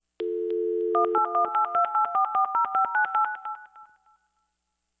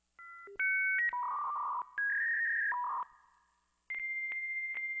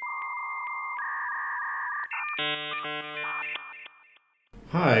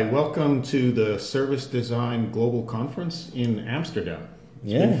Hi, welcome to the Service Design Global Conference in Amsterdam.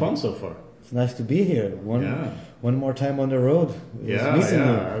 It's been fun so far. It's nice to be here. One more time on the road.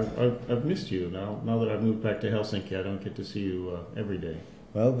 I've missed you. Now that I've moved back to Helsinki, I don't get to see you every day.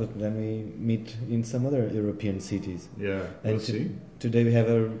 Well, but then we meet in some other European cities. Yeah, and we'll see. Today we have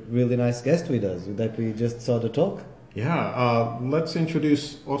a really nice guest with us that we just saw the talk. Yeah, let's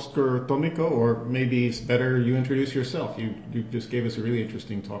introduce Oscar Tomico, or maybe it's better you introduce yourself. You just gave us a really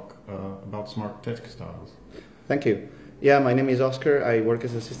interesting talk about smart textiles. Thank you. Yeah, my name is Oscar. I work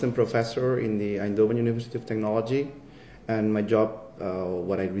as assistant professor in the Eindhoven University of Technology, and my job,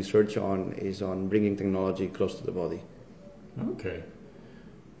 what I research on, is on bringing technology close to the body. Okay.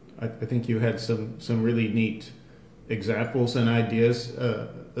 I think you had some really neat examples and ideas,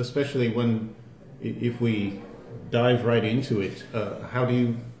 especially if we dive right into it. How do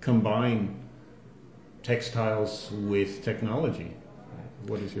you combine textiles with technology?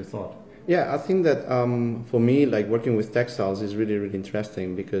 What is your thought? Yeah, I think that for me, like working with textiles is really, really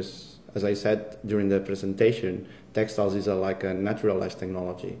interesting because, as I said during the presentation, textiles is like a naturalized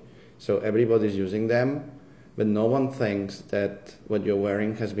technology. So everybody's using them, but no one thinks that what you're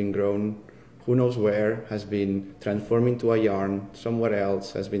wearing has been grown who knows where, has been transformed into a yarn somewhere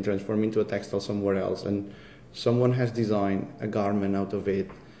else, has been transformed into a textile somewhere else, and someone has designed a garment out of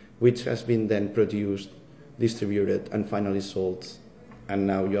it, which has been then produced, distributed, and finally sold, and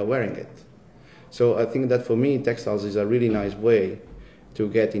now you are wearing it. So I think that for me, textiles is a really nice way to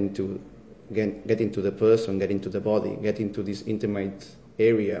get into the person, get into the body, get into this intimate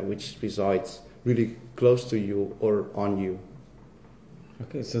area which resides really close to you or on you.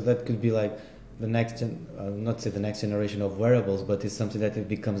 Okay, so that could be like the next, not say the next generation of wearables, but it's something that it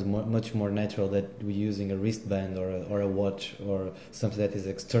becomes much more natural that we're using a wristband or a watch or something that is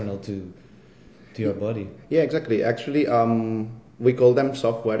external to your body. Yeah, exactly. Actually, we call them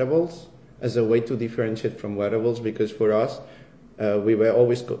soft wearables as a way to differentiate from wearables, because for us, we were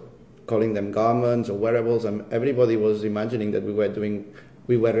always calling them garments or wearables, and everybody was imagining that we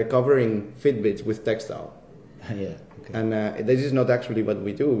were recovering Fitbits with textile. Yeah. Okay. And this is not actually what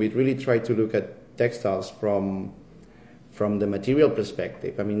we do. We really try to look at textiles from the material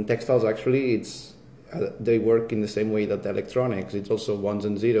perspective. I mean, textiles actually, they work in the same way that electronics. It's also ones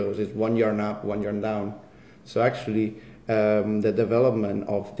and zeros. It's one yarn up, one yarn down. So actually, the development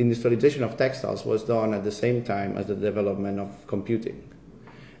of the industrialization of textiles was done at the same time as the development of computing.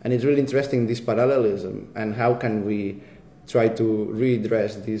 And it's really interesting, this parallelism, and how can we try to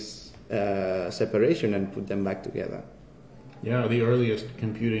redress this separation and put them back together. Yeah, the earliest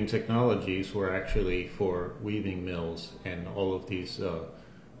computing technologies were actually for weaving mills and all of these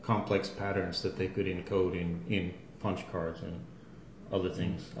complex patterns that they could encode in punch cards and other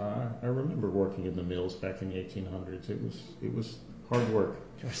things. I remember working in the mills back in the 1800s. It was hard work.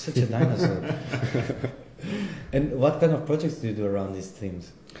 You're such a dinosaur. And what kind of projects do you do around these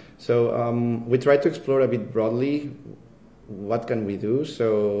themes? So we try to explore a bit broadly. What can we do?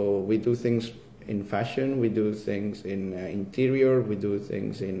 So we do things in fashion, we do things in interior, we do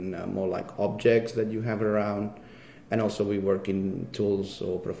things in more like objects that you have around, and also we work in tools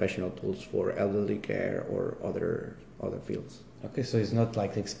or professional tools for elderly care or other fields. Okay, so it's not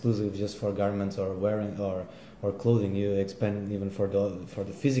like exclusive just for garments or wearing or clothing. You expand even for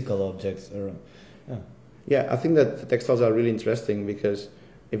the physical objects. Yeah, I think that textiles are really interesting because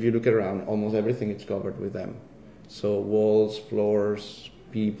if you look around, almost everything is covered with them. So walls, floors,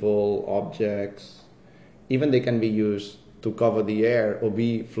 people, objects, even they can be used to cover the air or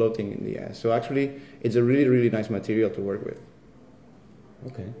be floating in the air. So actually, it's a really, really nice material to work with.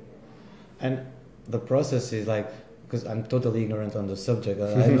 Okay. And the process is like, because I'm totally ignorant on the subject.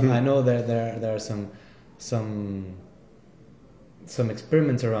 I know that there are some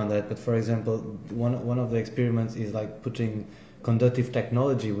experiments around that, but for example, one of the experiments is like putting conductive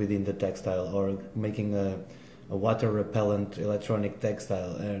technology within the textile or making a water repellent electronic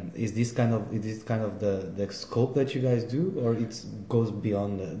textile. And is this kind of the scope that you guys do, or it goes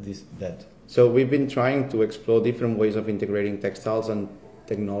beyond that? So we've been trying to explore different ways of integrating textiles and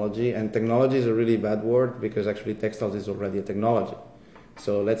technology, and technology is a really bad word because actually textiles is already a technology.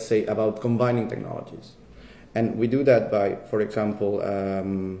 So let's say about combining technologies, and we do that by, for example,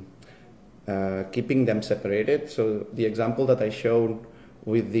 keeping them separated. So the example that I showed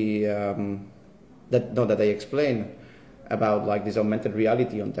with that I explained about like this augmented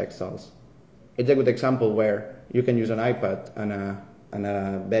reality on textiles, it's a good example where you can use an iPad and and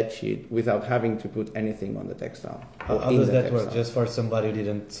a bed sheet without having to put anything on the textile. How does that work? Just for somebody who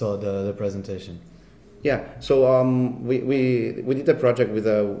didn't saw the presentation. Yeah, so we did a project with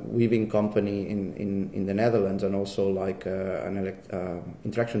a weaving company in the Netherlands, and also like an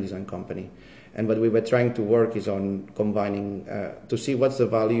interaction design company. And what we were trying to work is on combining to see what's the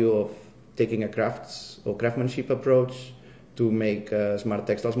value of taking a crafts or craftsmanship approach to make smart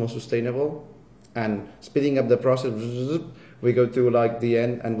textiles more sustainable, and speeding up the process. We go to like the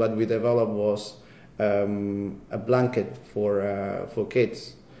end, and what we developed was a blanket for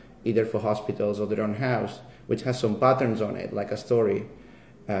kids, either for hospitals or their own house, which has some patterns on it, like a story,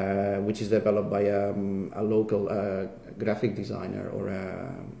 which is developed by a local graphic designer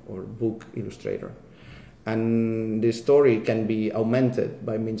or book illustrator. And this story can be augmented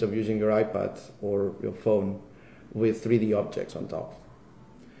by means of using your iPad or your phone with 3D objects on top.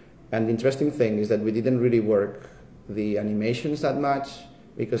 And the interesting thing is that we didn't really work the animations that much,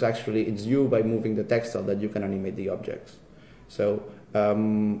 because actually it's you, by moving the textile, that you can animate the objects. So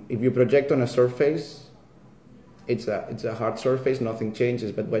if you project on a surface, it's a hard surface, nothing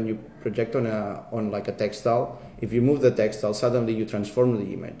changes. But when you project on like a textile, if you move the textile, suddenly you transform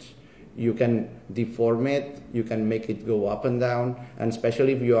the image. You can deform it, you can make it go up and down, and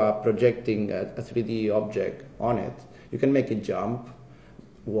especially if you are projecting a 3D object on it, you can make it jump,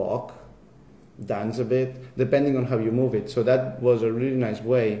 walk, dance a bit, depending on how you move it. So that was a really nice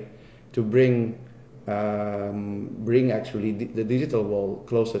way to bring actually the digital wall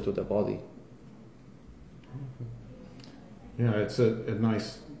closer to the body. Yeah, it's a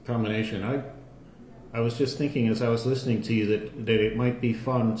nice combination. I was just thinking as I was listening to you that it might be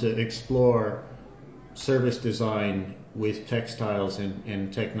fun to explore service design with textiles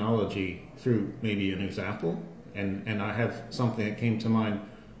and technology through maybe an example. And I have something that came to mind.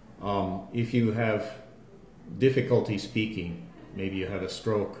 If you have difficulty speaking, maybe you had a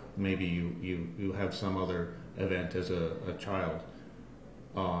stroke, maybe you have some other event as a child,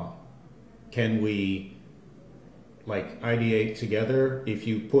 can we like ideate together if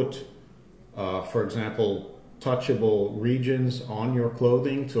you put for example touchable regions on your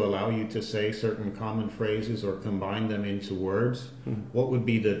clothing to allow you to say certain common phrases or combine them into words? What would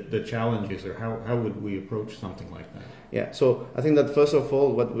be the challenges, or how would we approach something like that? Yeah, so I think that first of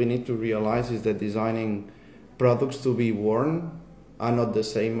all what we need to realize is that designing products to be worn are not the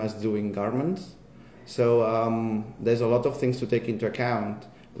same as doing garments. So there's a lot of things to take into account,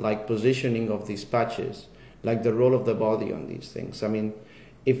 like positioning of these patches, like the role of the body on these things. I mean,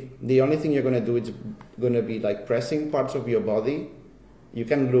 if the only thing you're going to do is going to be like pressing parts of your body, you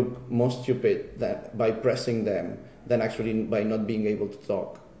can look more stupid by pressing them than actually by not being able to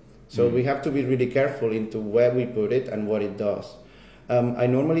talk. So we have to be really careful into where we put it and what it does. I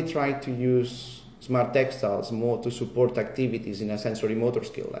normally try to use smart textiles more to support activities in a sensory motor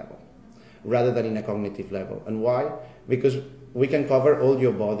skill level rather than in a cognitive level. And why? Because we can cover all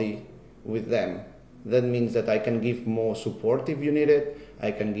your body with them. That means that I can give more support if you need it.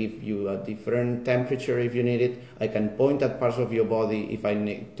 I can give you a different temperature if you need it. I can point at parts of your body if I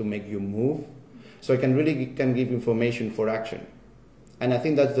need to make you move. So I can give information for action. And I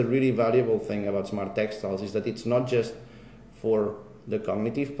think that's the really valuable thing about smart textiles, is that it's not just for the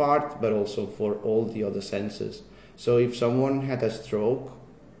cognitive part, but also for all the other senses. So if someone had a stroke,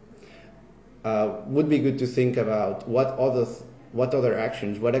 would be good to think about what other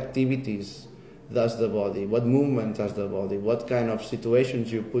actions, what activities does the body, what movement does the body, what kind of situations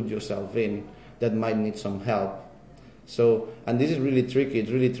you put yourself in that might need some help. So, and this is really tricky. It's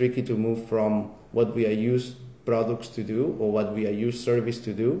really tricky to move from what we are used products to do or what we are used service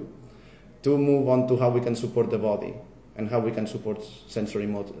to do, to move on to how we can support the body and how we can support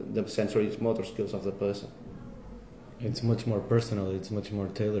the sensory motor skills of the person. It's much more personal, it's much more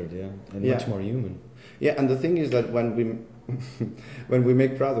tailored, and much more human. Yeah, and the thing is that when we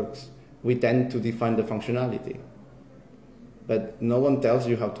make products, we tend to define the functionality. But no one tells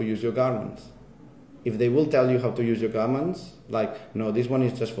you how to use your garments. If they will tell you how to use your garments, like, no, this one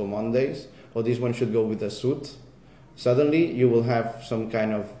is just for Mondays, or this one should go with a suit, suddenly you will have some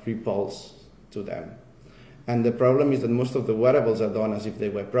kind of repulse to them. And the problem is that most of the wearables are done as if they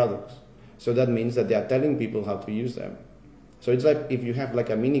were products. So that means that they are telling people how to use them. So it's like if you have like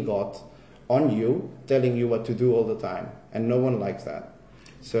a mini god on you, telling you what to do all the time, and no one likes that.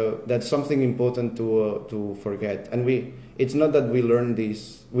 So that's something important to forget. And it's not that we learned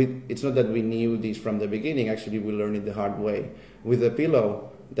this, it's not that we knew this from the beginning. Actually, we learned it the hard way. With the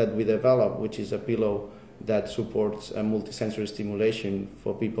pillow that we developed, which is a pillow that supports a multisensory stimulation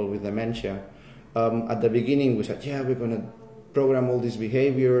for people with dementia, at the beginning we said, we're going to program all these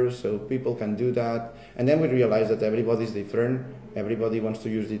behaviors so people can do that. And then we realized that everybody's different everybody wants to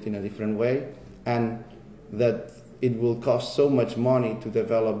use it in a different way, and that it will cost so much money to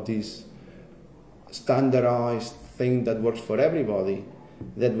develop this standardized thing that works for everybody,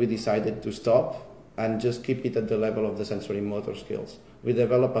 that we decided to stop and just keep it at the level of the sensory motor skills. We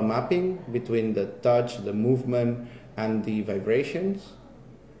develop a mapping between the touch, the movement, and the vibrations,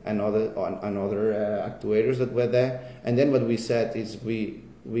 and other actuators that were there. And then what we said is we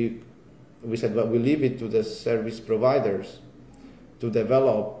said, well, we leave it to the service providers to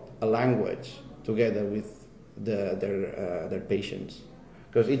develop a language together with their patients,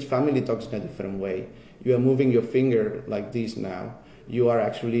 because each family talks in a different way. You are moving your finger like this now. You are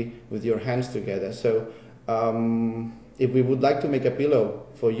actually with your hands together. So if we would like to make a pillow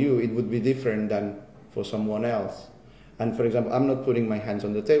for you, it would be different than for someone else. And for example, I'm not putting my hands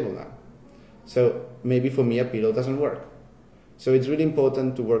on the table now. So maybe for me a pillow doesn't work. So it's really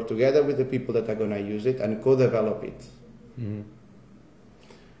important to work together with the people that are going to use it and co-develop it. Mm-hmm.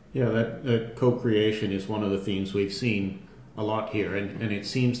 Yeah, that co-creation is one of the themes we've seen a lot here. And it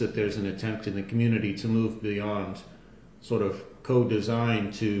seems that there's an attempt in the community to move beyond sort of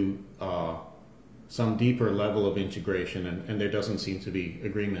co-design to some deeper level of integration. And there doesn't seem to be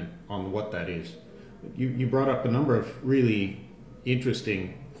agreement on what that is. You brought up a number of really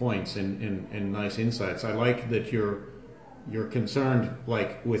interesting points and nice insights. I like that you're concerned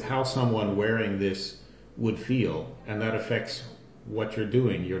like with how someone wearing this would feel, and that affects what you're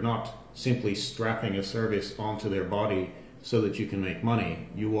doing. You're not simply strapping a service onto their body so that you can make money.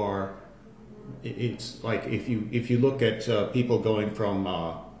 It's like if you look at people going from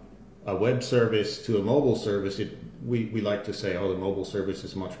a web service to a mobile service, we like to say, oh, the mobile service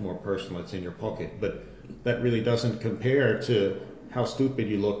is much more personal, it's in your pocket. But that really doesn't compare to how stupid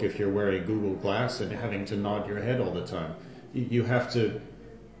you look if you're wearing Google Glass and having to nod your head all the time. You have to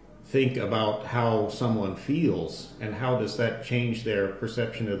think about how someone feels and how does that change their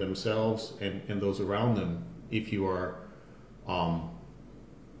perception of themselves and those around them. If you are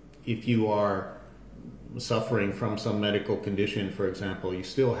suffering from some medical condition, for example, you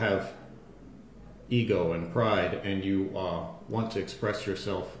still have ego and pride, and you want to express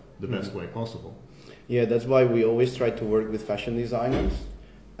yourself the best way possible. Yeah, that's why we always try to work with fashion designers,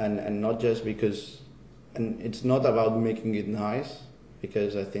 and not just because, and it's not about making it nice,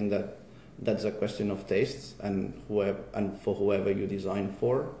 because I think that that's a question of tastes and for whoever you design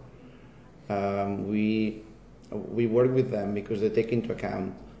for. We work with them because they take into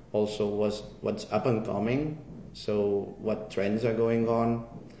account also what's up and coming, so what trends are going on,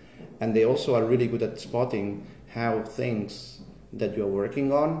 and they also are really good at spotting how things that you're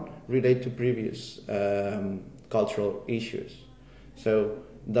working on relate to previous cultural issues. So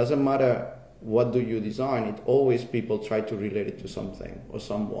it doesn't matter what do you design, it always people try to relate it to something or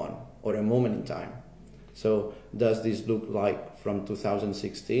someone or a moment in time. So does this look like from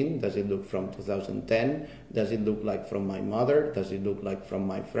 2016? Does it look from 2010? Does it look like from my mother? Does it look like from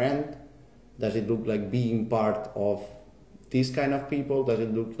my friend? Does it look like being part of this kind of people? Does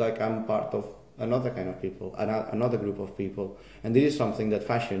it look like I'm part of another kind of people, another group of people? And this is something that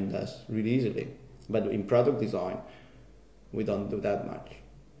fashion does really easily. But in product design, we don't do that much.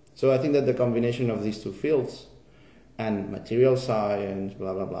 So I think that the combination of these two fields and material science,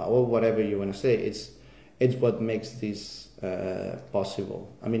 blah, blah, blah, or whatever you want to say, it's what makes this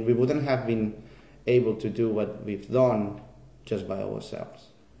possible. I mean, we wouldn't have been able to do what we've done just by ourselves.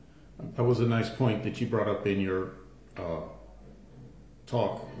 That was a nice point that you brought up in your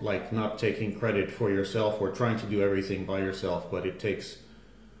talk, like not taking credit for yourself or trying to do everything by yourself, but it takes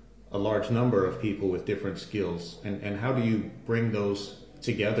a large number of people with different skills. And how do you bring those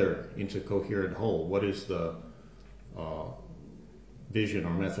together into a coherent whole? What is the vision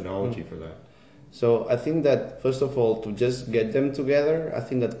or methodology for that? So I think that, first of all, to just get them together, I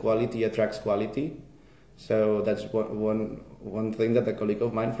think that quality attracts quality. So that's one thing that a colleague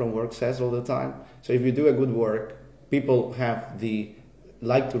of mine from work says all the time. So if you do a good work, people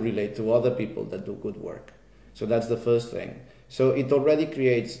like to relate to other people that do good work. So that's the first thing. So it already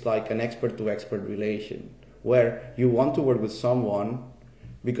creates like an expert to expert relation where you want to work with someone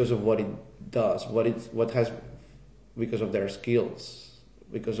because of what it does, because of their skills,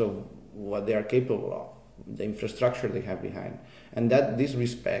 because of what they are capable of, the infrastructure they have behind. And that this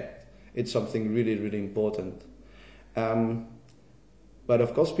respect, it's something really, really important. But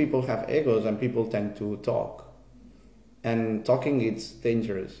of course people have egos and people tend to talk. And talking, it's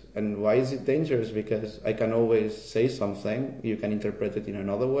dangerous. And why is it dangerous? Because I can always say something, you can interpret it in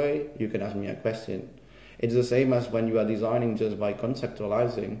another way, you can ask me a question. It's the same as when you are designing just by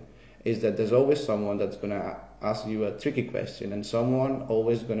conceptualizing, is that there's always someone that's going to ask you a tricky question and someone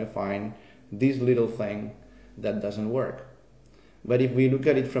always going to find this little thing that doesn't work. But if we look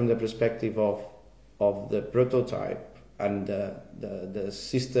at it from the perspective of the prototype and the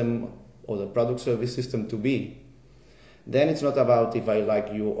system or the product service system to be, then it's not about if I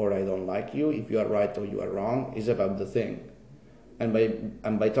like you or I don't like you, if you are right or you are wrong. It's about the thing. And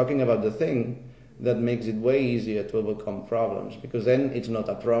by talking about the thing, that makes it way easier to overcome problems, because then it's not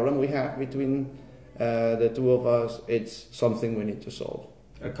a problem we have between the two of us, it's something we need to solve.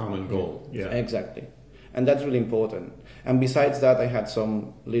 A common goal, yeah. Exactly. And that's really important. And besides that, I had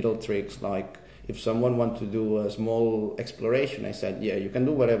some little tricks, like if someone wanted to do a small exploration, I said, yeah, you can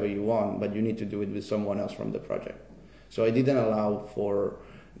do whatever you want, but you need to do it with someone else from the project. So I didn't allow for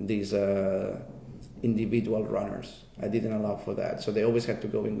these individual runners. I didn't allow for that. So they always had to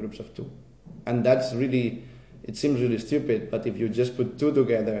go in groups of 2. And that's really, it seems really stupid, but if you just put 2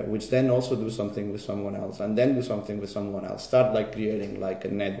 together, which then also do something with someone else, and then do something with someone else, start like creating like a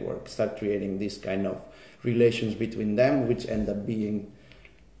network, start creating this kind of relations between them, which end up being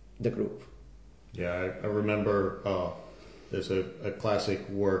the group. Yeah, I remember there's a classic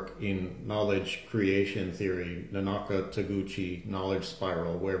work in knowledge creation theory, Nanaka Taguchi knowledge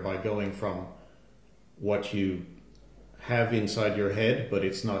spiral, whereby going from what you have inside your head, but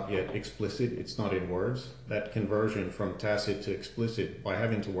it's not yet explicit, it's not in words, that conversion from tacit to explicit by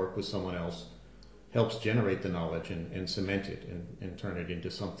having to work with someone else helps generate the knowledge and cement it and turn it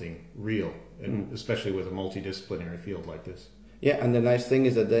into something real, and especially with a multidisciplinary field like this. Yeah, and the nice thing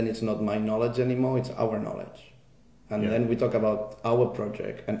is that then it's not my knowledge anymore, it's our knowledge. And then we talk about our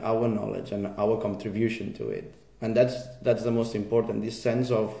project and our knowledge and our contribution to it. And that's the most important, this sense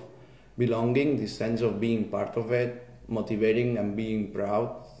of belonging, this sense of being part of it, motivating and being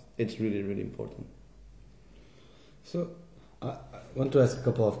proud. It's really, really important. So I want to ask a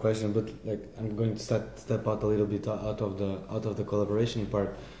couple of questions, but like I'm going to step out a little bit out of the collaboration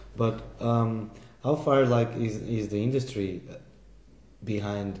part. But how far like is the industry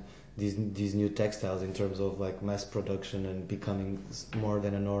behind these new textiles in terms of like mass production and becoming more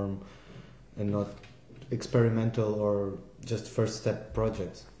than a norm and not experimental or just first step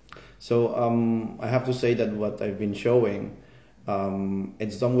projects? So I have to say that what I've been showing,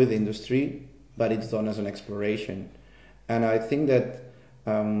 it's done with industry, but it's done as an exploration. And I think that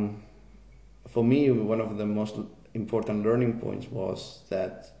for me, one of the most important learning points was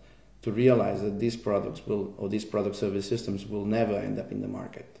that to realize that these products these product service systems will never end up in the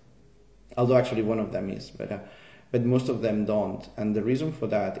market. Although actually one of them is, but most of them don't. And the reason for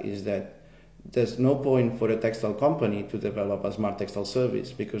that is that there's no point for a textile company to develop a smart textile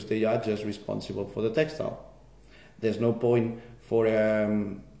service because they are just responsible for the textile. There's no point for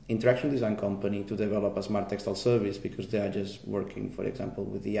an interaction design company to develop a smart textile service because they are just working, for example,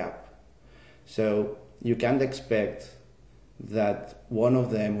 with the app. So you can't expect that one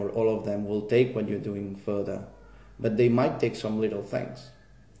of them or all of them will take what you're doing further, but they might take some little things.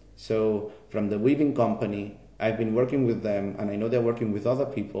 So from the weaving company, I've been working with them, and I know they're working with other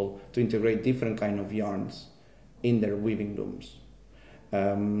people to integrate different kind of yarns in their weaving looms.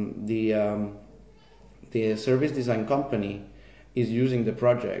 The service design company is using the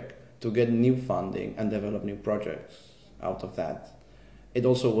project to get new funding and develop new projects out of that. It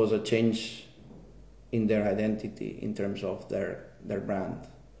also was a change in their identity in terms of their brand.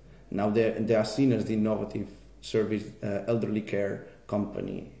 Now they are seen as the innovative service elderly care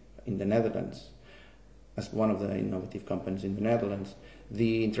company in the Netherlands, as one of the innovative companies in the Netherlands.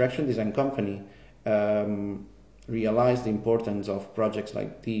 The interaction design company realized the importance of projects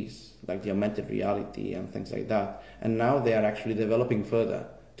like these, like the augmented reality and things like that, and now they are actually developing further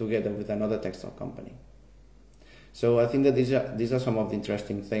together with another textile company. So I think that these are some of the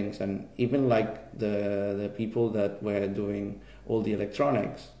interesting things, and even like the people that were doing all the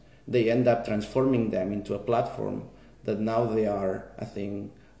electronics, they end up transforming them into a platform that now they are, I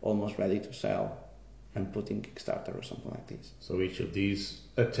think, almost ready to sell and put in Kickstarter or something like this. So each of these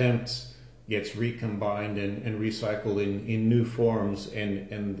attempts gets recombined and recycled in new forms,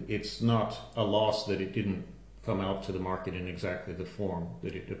 and it's not a loss that it didn't come out to the market in exactly the form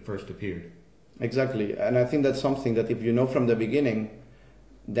that it at first appeared. Exactly, and I think that's something that if you know from the beginning,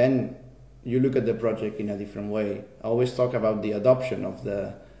 then you look at the project in a different way. I always talk about the adoption of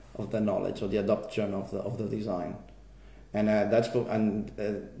the knowledge or the adoption of the design. And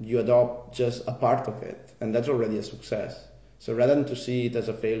you adopt just a part of it, and that's already a success. So rather than to see it as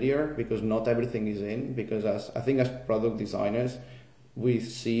a failure, because not everything is in, because I think as product designers, we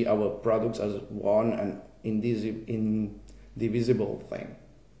see our products as one and indivisible thing.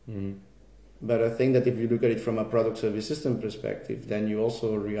 Mm-hmm. But I think that if you look at it from a product service system perspective, then you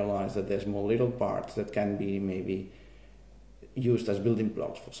also realize that there's more little parts that can be maybe used as building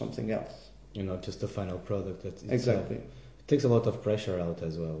blocks for something else. Just the final product. Exactly. takes a lot of pressure out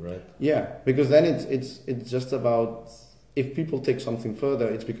as well, right? Yeah, because then it's just about, if people take something further,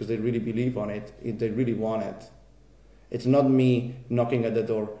 it's because they really believe on it, if they really want it. It's not me knocking at the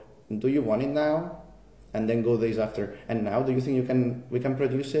door, do you want it now? And then go days after, and now do you think we can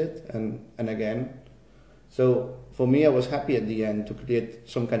produce it? And again. So for me, I was happy at the end to create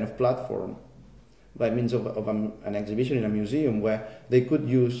some kind of platform by means of an exhibition in a museum where they could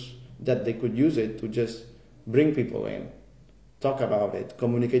use it to just bring people in, talk about it,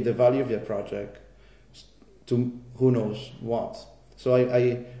 communicate the value of their project to who knows what. So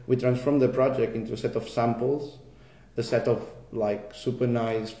we transformed the project into a set of samples, a set of like super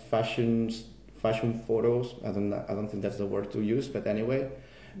nice fashion photos. I don't think that's the word to use, but anyway,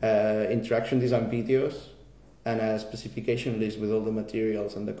 interaction design videos, and a specification list with all the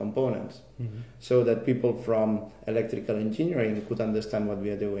materials and the components, so that people from electrical engineering could understand what we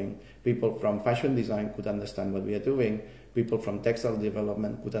are doing, people from fashion design could understand what we are doing, people from textile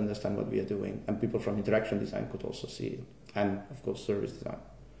development could understand what we are doing, and people from interaction design could also see it, and of course service design.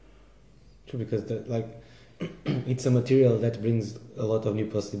 True, because it's a material that brings a lot of new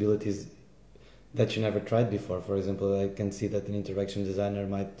possibilities that you never tried before. For example, I can see that an interaction designer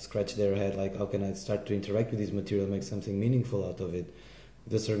might scratch their head like, how can I start to interact with this material, make something meaningful out of it?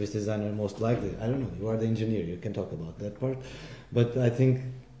 The service designer most likely, I don't know, you are the engineer, you can talk about that part. But I think,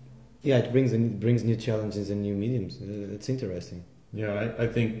 yeah, it brings new challenges and new mediums. It's interesting. Yeah, I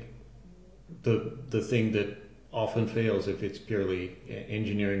think the thing that often fails if it's purely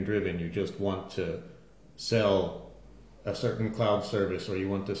engineering driven, you just want to sell a certain cloud service, or you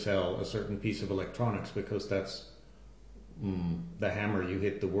want to sell a certain piece of electronics because that's the hammer you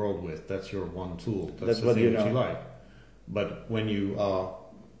hit the world with. That's your one tool. That's the thing that you like. But when you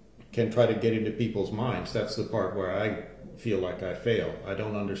can try to get into people's minds, that's the part where I feel like I fail. I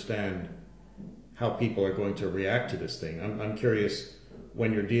don't understand how people are going to react to this thing. I'm curious,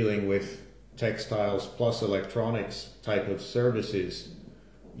 when you're dealing with textiles plus electronics type of services,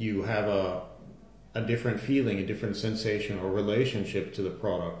 you have a different feeling, a different sensation or relationship to the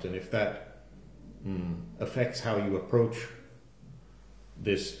product, and if that affects how you approach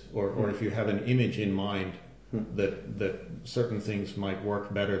this, or if you have an image in mind that certain things might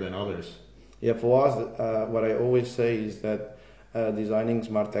work better than others. Yeah, for us, what I always say is that designing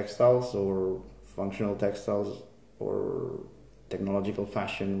smart textiles or functional textiles or technological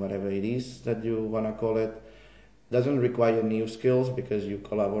fashion, whatever it is that you want to call it, doesn't require new skills because you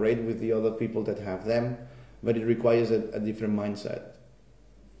collaborate with the other people that have them, but it requires a different mindset.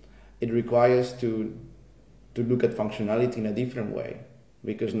 It requires to look at functionality in a different way,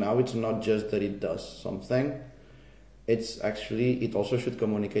 because now it's not just that it does something, it also should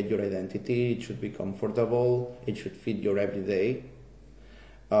communicate your identity, it should be comfortable, it should fit your everyday.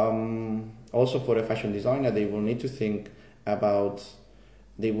 Also for a fashion designer, they will need to think about,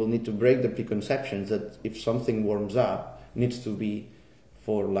 they will need to break the preconceptions that if something warms up, needs to be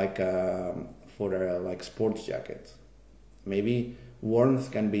for a sports jacket. Maybe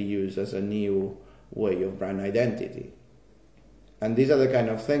warmth can be used as a new way of brand identity. And these are the kind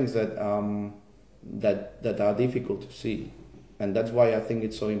of things that are difficult to see. And that's why I think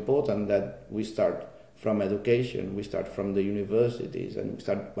it's so important that we start from education, we start from the universities, and we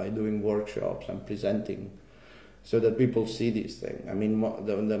start by doing workshops and presenting, so that people see these things. I mean,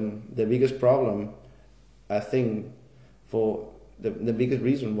 the biggest problem, I think, for the biggest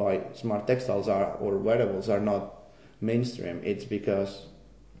reason why smart textiles or wearables are not mainstream, it's because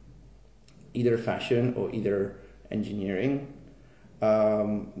either fashion or either engineering,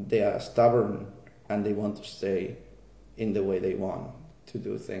 they are stubborn and they want to stay in the way they want to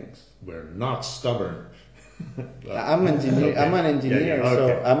do things. We're not stubborn. I'm an engineer, okay.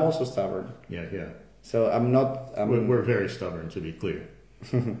 So I'm also stubborn. Yeah. So I'm not. We're very stubborn, to be clear.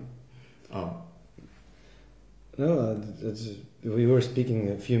 No, we were speaking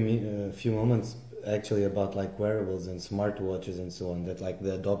a few moments actually about like wearables and smartwatches and so on. That like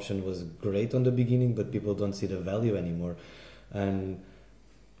the adoption was great on the beginning, but people don't see the value anymore. And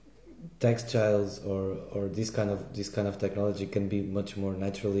textiles or this kind of technology can be much more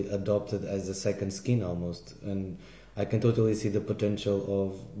naturally adopted as a second skin almost. And I can totally see the potential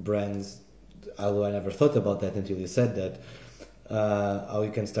of brands. Although I never thought about that until you said that, how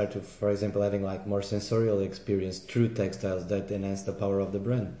you can start to, for example, having like more sensorial experience through textiles that enhance the power of the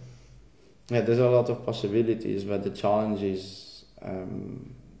brand. Yeah, there's a lot of possibilities, but the challenge is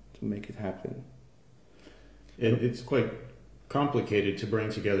to make it happen. It's quite complicated to bring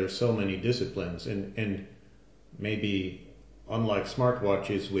together so many disciplines, and maybe unlike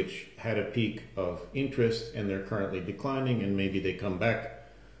smartwatches, which had a peak of interest and they're currently declining, and maybe they come back.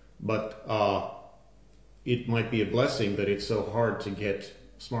 But it might be a blessing that it's so hard to get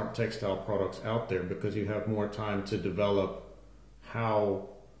smart textile products out there because you have more time to develop how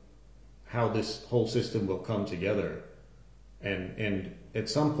this whole system will come together. And at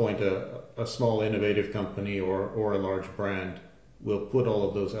some point, a small innovative company or a large brand will put all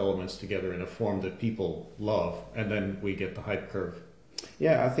of those elements together in a form that people love, and then we get the hype curve.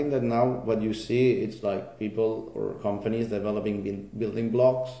 Yeah, I think that now what you see, it's like people or companies developing building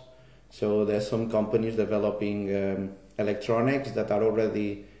blocks. So there's some companies developing electronics that are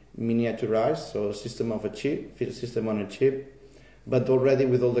already miniaturized, so system on a chip, but already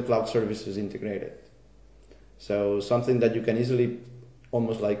with all the cloud services integrated. So something that you can easily,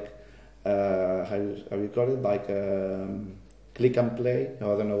 almost like, how you call it, like click and play. I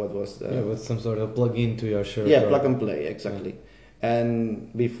don't know what was the... Yeah, with some sort of plug-in to your shirt. Yeah, plug and play, exactly. Yeah.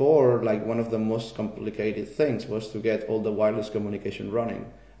 And before, like one of the most complicated things was to get all the wireless communication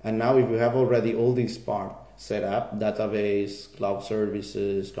running. And now if you have already all these parts set up, database, cloud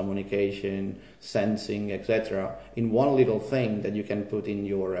services, communication, sensing, etc., in one little thing that you can put in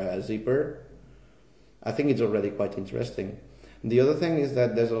your zipper, I think it's already quite interesting. The other thing is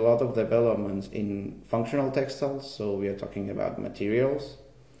that there's a lot of developments in functional textiles, so we are talking about materials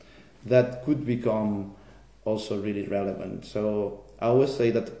that could become also really relevant. So I always say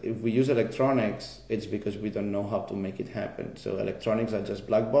that if we use electronics, it's because we don't know how to make it happen. So electronics are just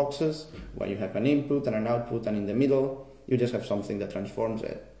black boxes where you have an input and an output, and in the middle you just have something that transforms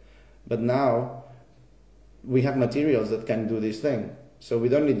it. But now we have materials that can do this thing. So we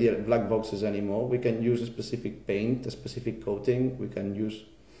don't need the black boxes anymore. We can use a specific paint, a specific coating. We can use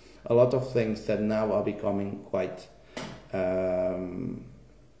a lot of things that now are becoming quite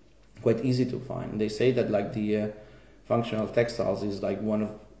easy to find. They say that like the functional textiles is like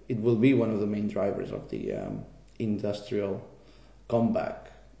it will be one of the main drivers of the industrial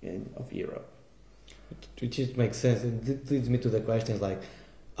comeback of Europe. Which makes sense. It leads me to the questions like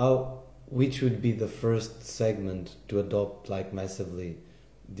which would be the first segment to adopt like massively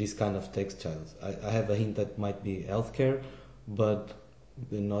this kind of textiles? I have a hint that might be healthcare, but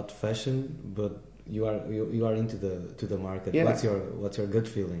not fashion. But you are into the market. Yeah. What's your gut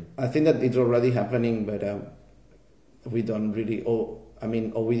feeling? I think that it's already happening, but we don't really. Or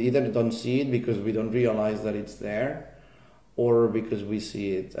we either don't see it because we don't realize that it's there, or because we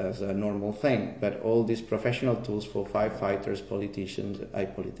see it as a normal thing. But all these professional tools for firefighters,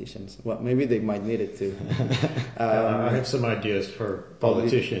 politicians, well, maybe they might need it too. I have some ideas for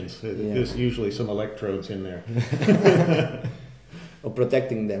politicians. Yeah. There's usually some electrodes in there. Or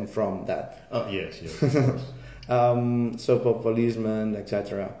protecting them from that. Oh, yes, of course. So for policemen,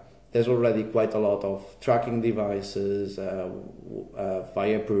 etc., there's already quite a lot of tracking devices,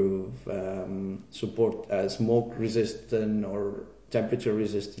 fireproof, support smoke resistant or temperature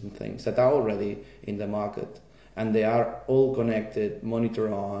resistant things that are already in the market, and they are all connected,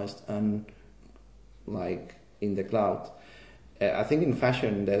 monitorized, and like in the cloud. I think in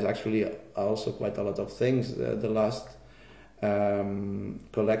fashion there's actually also quite a lot of things. The last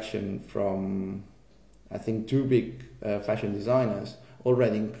collection from I think two big fashion designers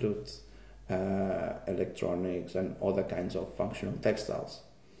already includes electronics and other kinds of functional textiles.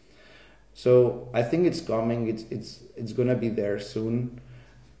 So I think it's coming. It's gonna be there soon,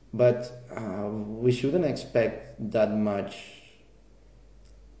 but we shouldn't expect that much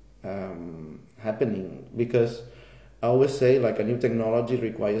happening, because I always say like a new technology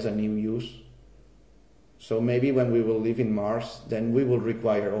requires a new use. So maybe when we will live in Mars, then we will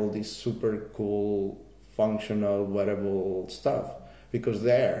require all this super cool, functional, wearable stuff, because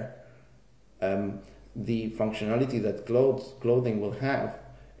there, the functionality that clothing will have,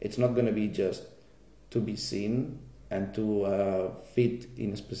 it's not going to be just to be seen and to fit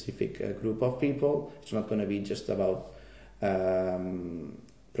in a specific group of people. It's not going to be just about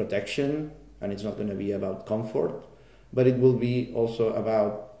protection, and it's not going to be about comfort, but it will be also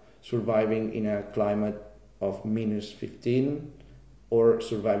about surviving in a climate of minus 15, or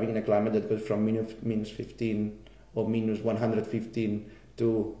surviving in a climate that goes from minus 15 or minus 115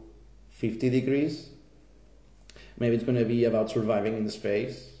 to 50 degrees. Maybe it's going to be about surviving in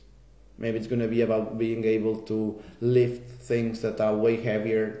space. Maybe it's going to be about being able to lift things that are way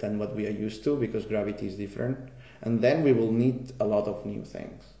heavier than what we are used to, because gravity is different. And then we will need a lot of new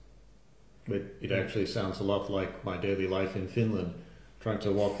things. But it actually sounds a lot like my daily life in Finland, trying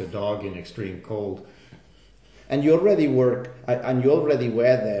to walk the dog in extreme cold. And you already wear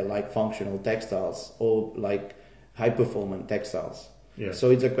there like functional textiles or like high performance textiles. Yeah.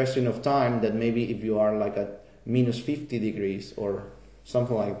 So it's a question of time that maybe if you are like at minus 50 degrees or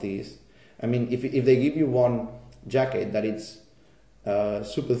something like this, I mean, if they give you one jacket that it's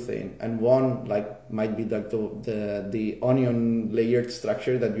super thin, and one like might be like the onion layered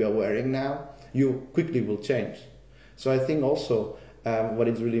structure that you are wearing now, you quickly will change. So I think also what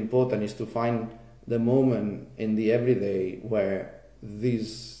is really important is to find the moment in the everyday where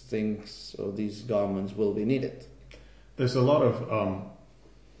these things or these garments will be needed. There's a lot of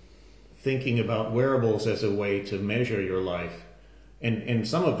thinking about wearables as a way to measure your life. And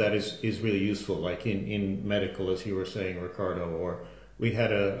some of that is really useful, like in medical, as you were saying, Ricardo, or we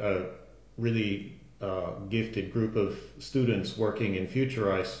had a really gifted group of students working in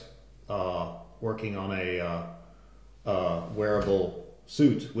Futurice, working on a wearable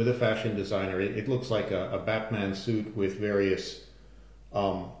suit with a fashion designer. It looks like a Batman suit with various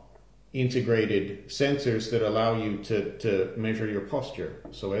integrated sensors that allow you to measure your posture.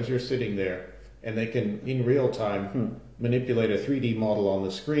 So as you're sitting there, and they can, in real time, manipulate a 3D model on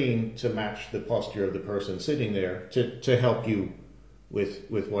the screen to match the posture of the person sitting there to help you with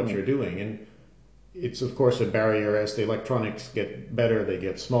what you're doing. And it's, of course, a barrier. As the electronics get better, they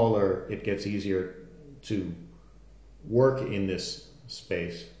get smaller, it gets easier to work in this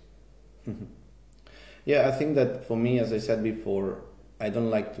space. Yeah, I think that for me, as I said before, I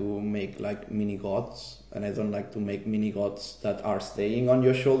don't like to make like mini gods, and I don't like to make mini gods that are staying on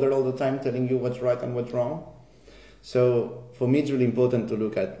your shoulder all the time, telling you what's right and what's wrong. So for me, it's really important to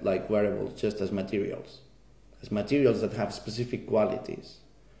look at like wearables just as materials that have specific qualities,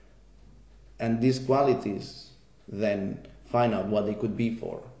 and these qualities then find out what they could be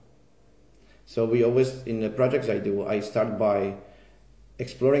for. So we always, in the projects I do, I start by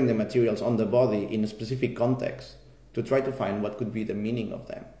exploring the materials on the body in a specific context to try to find what could be the meaning of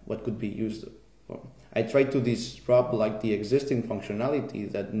them, what could be used for. I try to disrupt like the existing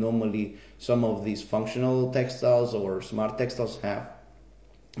functionality that normally some of these functional textiles or smart textiles have,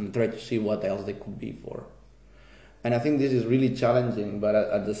 and try to see what else they could be for. And I think this is really challenging, but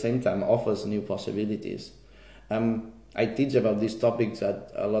at the same time offers new possibilities. I teach about these topics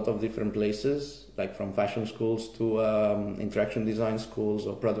at a lot of different places, like from fashion schools to interaction design schools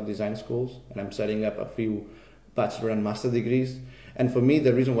or product design schools, and I'm setting up a few bachelor and master degrees. And for me,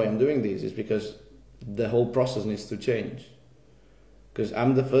 the reason why I'm doing this is because the whole process needs to change. Because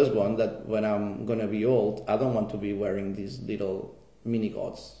I'm the first one that when I'm going to be old, I don't want to be wearing these little mini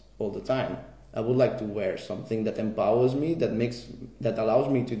gods all the time. I would like to wear something that empowers me, that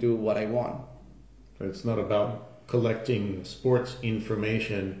allows me to do what I want. It's not about collecting sports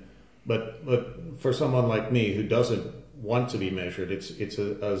information, but for someone like me who doesn't want to be measured, it's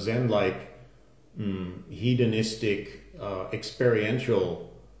a Zen-like hedonistic, experiential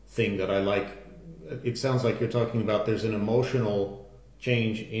thing that I like. It sounds like you're talking about there's an emotional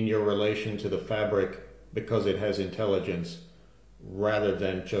change in your relation to the fabric because it has intelligence, rather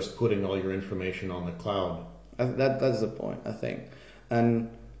than just putting all your information on the cloud. That's the point, I think. And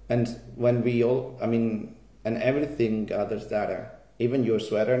when we all, and everything gathers data. Even your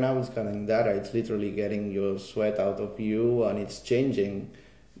sweater now is gathering data. It's literally getting your sweat out of you, and it's changing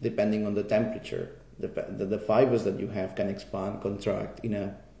depending on the temperature. The fibers that you have can expand, contract in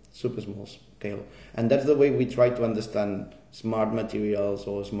a super small scale. And that's the way we try to understand smart materials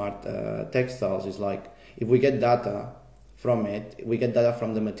or smart textiles. Is like, if we get data from it, we get data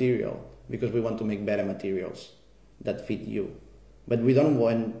from the material because we want to make better materials that fit you. But we don't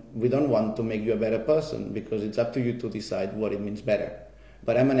want to make you a better person, because it's up to you to decide what it means better.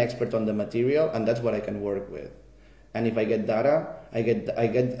 But I'm an expert on the material, and that's what I can work with. And if I get data,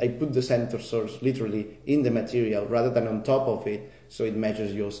 I put the sensor source literally in the material rather than on top of it, so it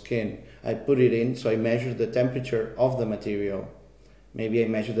measures your skin. I put it in, so I measure the temperature of the material. Maybe I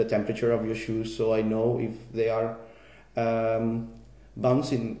measure the temperature of your shoes, so I know if they are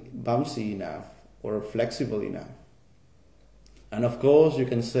bouncy enough or flexible enough. And of course, you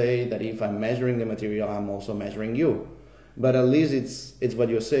can say that if I'm measuring the material, I'm also measuring you. But at least it's what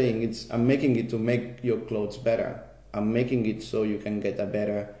you're saying. I'm making it to make your clothes better. I'm making it so you can get a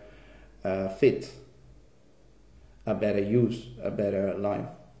better fit, a better use, a better life.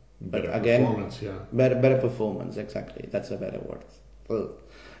 Better but again, performance, yeah. Better performance, exactly. That's a better word. Well,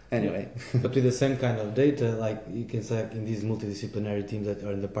 anyway. But with the same kind of data, like you can say in these multidisciplinary teams that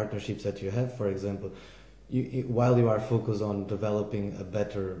are in the partnerships that you have, for example, while you are focused on developing a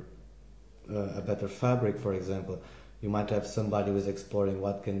better fabric, for example, you might have somebody who is exploring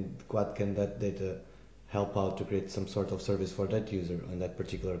what can that data help out to create some sort of service for that user in that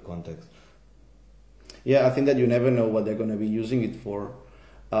particular context. Yeah, I think that you never know what they're going to be using it for.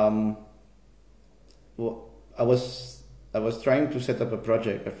 Well, I was trying to set up a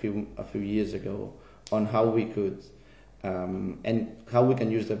project a few years ago on how we could and how we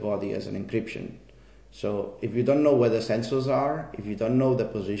can use the body as an encryption. So if you don't know where the sensors are, if you don't know the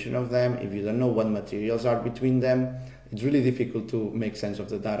position of them, if you don't know what materials are between them, it's really difficult to make sense of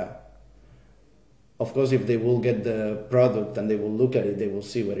the data. Of course, if they will get the product and they will look at it, they will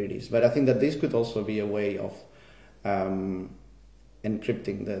see what it is. But I think that this could also be a way of encrypting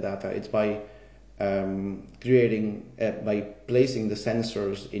the data. It's by by placing the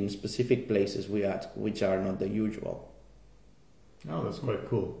sensors in specific places which are not the usual. Oh, that's quite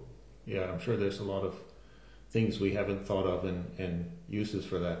cool. Yeah, I'm sure there's a lot of things we haven't thought of and uses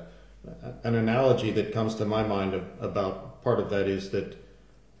for that. An analogy that comes to my mind about part of that is that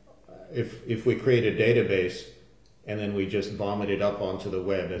if we create a database and then we just vomit it up onto the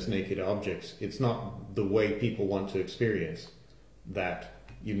web as naked objects, it's not the way people want to experience that.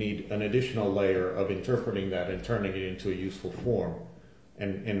 You need an additional layer of interpreting that and turning it into a useful form.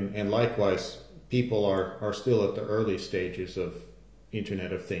 And likewise, people are still at the early stages of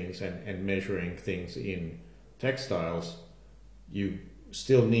Internet of Things and measuring things in textiles. You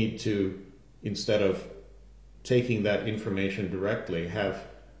still need to, instead of taking that information directly, have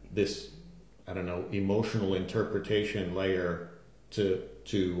this, I don't know, emotional interpretation layer to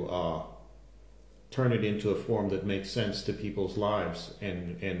turn it into a form that makes sense to people's lives,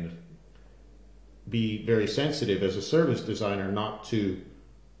 and be very sensitive as a service designer not to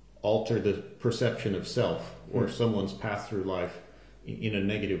alter the perception of self or someone's path through life in a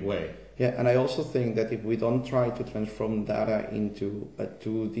negative way. Yeah, and I also think that if we don't try to transform data into a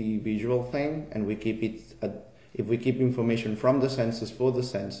 2D visual thing, and we keep it, if we keep information from the senses for the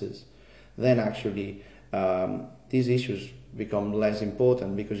senses, then actually these issues become less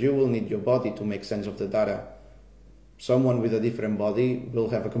important, because you will need your body to make sense of the data. Someone with a different body will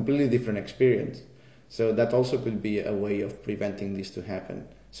have a completely different experience. So that also could be a way of preventing this to happen.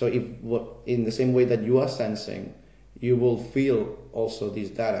 So if, in the same way that you are sensing, you will feel also this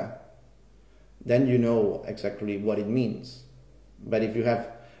data, then you know exactly what it means. But if you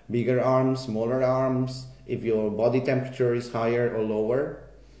have bigger arms, smaller arms, if your body temperature is higher or lower,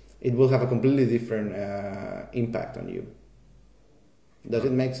 it will have a completely different impact on you. Does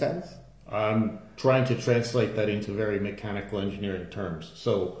it make sense? I'm trying to translate that into very mechanical engineering terms.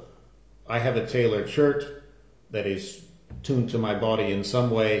 So I have a tailored shirt that is tuned to my body in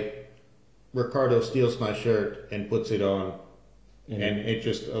some way. Ricardo steals my shirt and puts it on, and it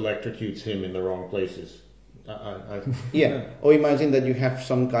just electrocutes him in the wrong places. Yeah. Or imagine that you have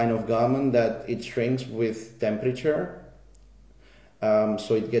some kind of garment that it shrinks with temperature,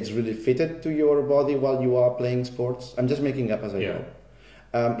 so it gets really fitted to your body while you are playing sports. I'm just making up as I go.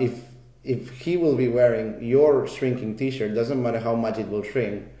 If he will be wearing your shrinking T-shirt, doesn't matter how much it will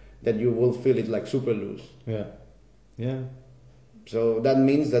shrink, that you will feel it like super loose. Yeah. So that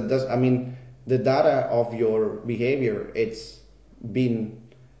means that the data of your behavior, it's been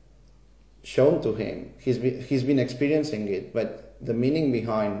shown to him. He's been experiencing it, but the meaning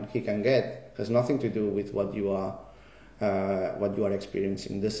behind he can get has nothing to do with what you are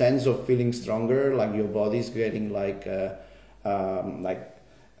experiencing. The sense of feeling stronger, like your body's getting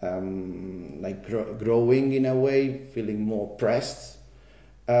growing in a way, feeling more pressed.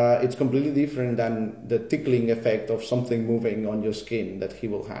 It's completely different than the tickling effect of something moving on your skin that he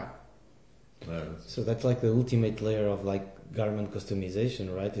will have. So that's like the ultimate layer of like garment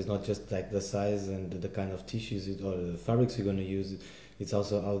customization, right? It's not just like the size and the kind of tissues or the fabrics you're going to use. It's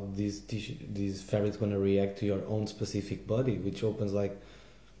also how these fabrics going to react to your own specific body, which opens like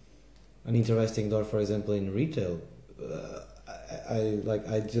an interesting door. For example, in retail,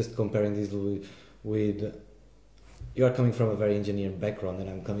 I just comparing this with you are coming from a very engineering background, and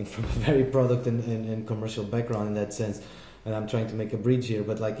I'm coming from a very product and commercial background in that sense, and I'm trying to make a bridge here.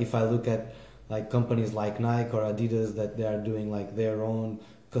 But like if I look at like companies like Nike or Adidas, that they are doing like their own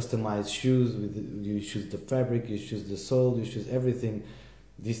customized shoes, you choose the fabric, you choose the sole, you choose everything.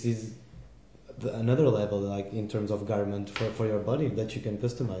 This is another level, like in terms of garment for your body that you can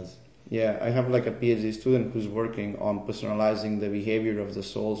customize. Yeah, I have like a PhD student who's working on personalizing the behavior of the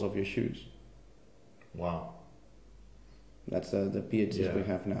soles of your shoes. Wow. That's the PhDs we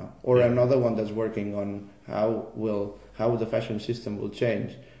have now. Or another one that's working on how the fashion system will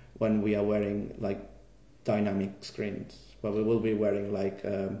change when we are wearing like dynamic screens. Well, we will be wearing like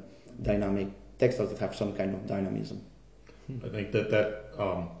dynamic textiles that have some kind of dynamism. I think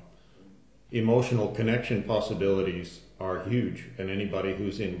that emotional connection possibilities are huge, and anybody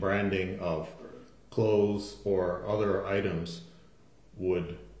who's in branding of clothes or other items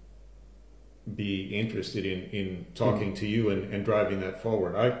would be interested in talking to you and driving that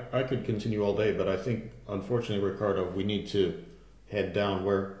forward. I could continue all day, but I think, unfortunately, Ricardo, we need to head down.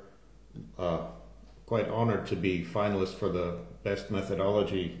 We're quite honored to be finalists for the Best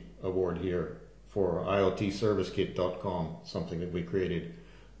Methodology Award here for IoTServiceKit.com, something that we created.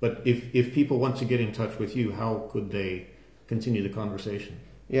 But if people want to get in touch with you, how could they continue the conversation?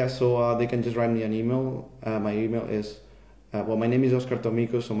 Yeah, so they can just write me an email. My email is, my name is Oscar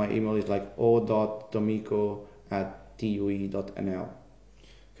Tomico, so my email is like o.tomico@tue.nl.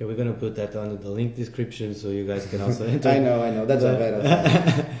 Okay, we're gonna put that under the link description so you guys can also enter. I know, that's a better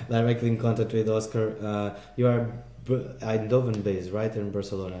directly in contact with Oscar. You are Eindhoven based, right? In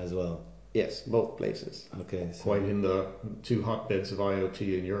Barcelona as well. Yes, both places. Okay, so Quite in the two hotbeds of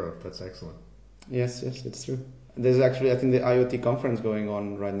IoT in Europe. That's excellent. Yes, it's true. There's actually, I think, the IoT conference going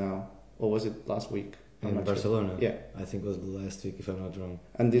on right now. Or was it last week? in Barcelona. Yeah. I think it was last week, if I'm not wrong.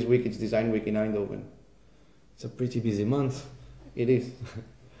 And this week it's Design Week in Eindhoven. It's a pretty busy month. It is.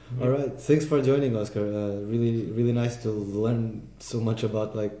 All right. Thanks for joining, Oscar. Really nice to learn so much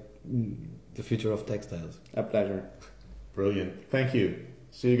about like the future of textiles. A pleasure. Brilliant. Thank you.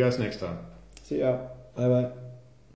 See you guys next time. See ya. Bye bye.